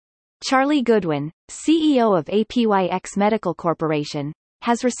Charlie Goodwin, CEO of APYX Medical Corporation,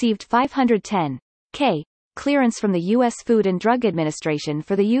 has received 510(k) clearance from the U.S. Food and Drug Administration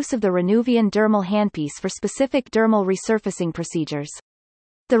for the use of the Renuvion dermal handpiece for specific dermal resurfacing procedures.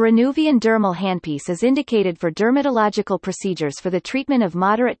 The Renuvion dermal handpiece is indicated for dermatological procedures for the treatment of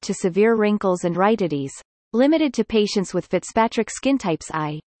moderate to severe wrinkles and rhytides, limited to patients with Fitzpatrick skin types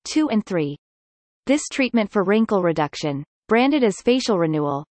I, II and III. This treatment for wrinkle reduction, branded as facial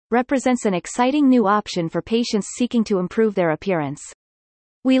renewal, represents an exciting new option for patients seeking to improve their appearance.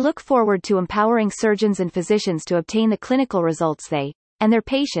 We look forward to empowering surgeons and physicians to obtain the clinical results they, and their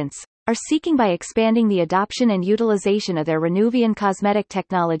patients, are seeking by expanding the adoption and utilization of their Renuvion cosmetic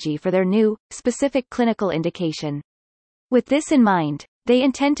technology for their new, specific clinical indication. With this in mind, they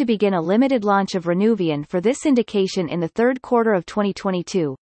intend to begin a limited launch of Renuvion for this indication in the third quarter of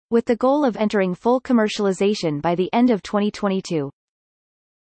 2022, with the goal of entering full commercialization by the end of 2022.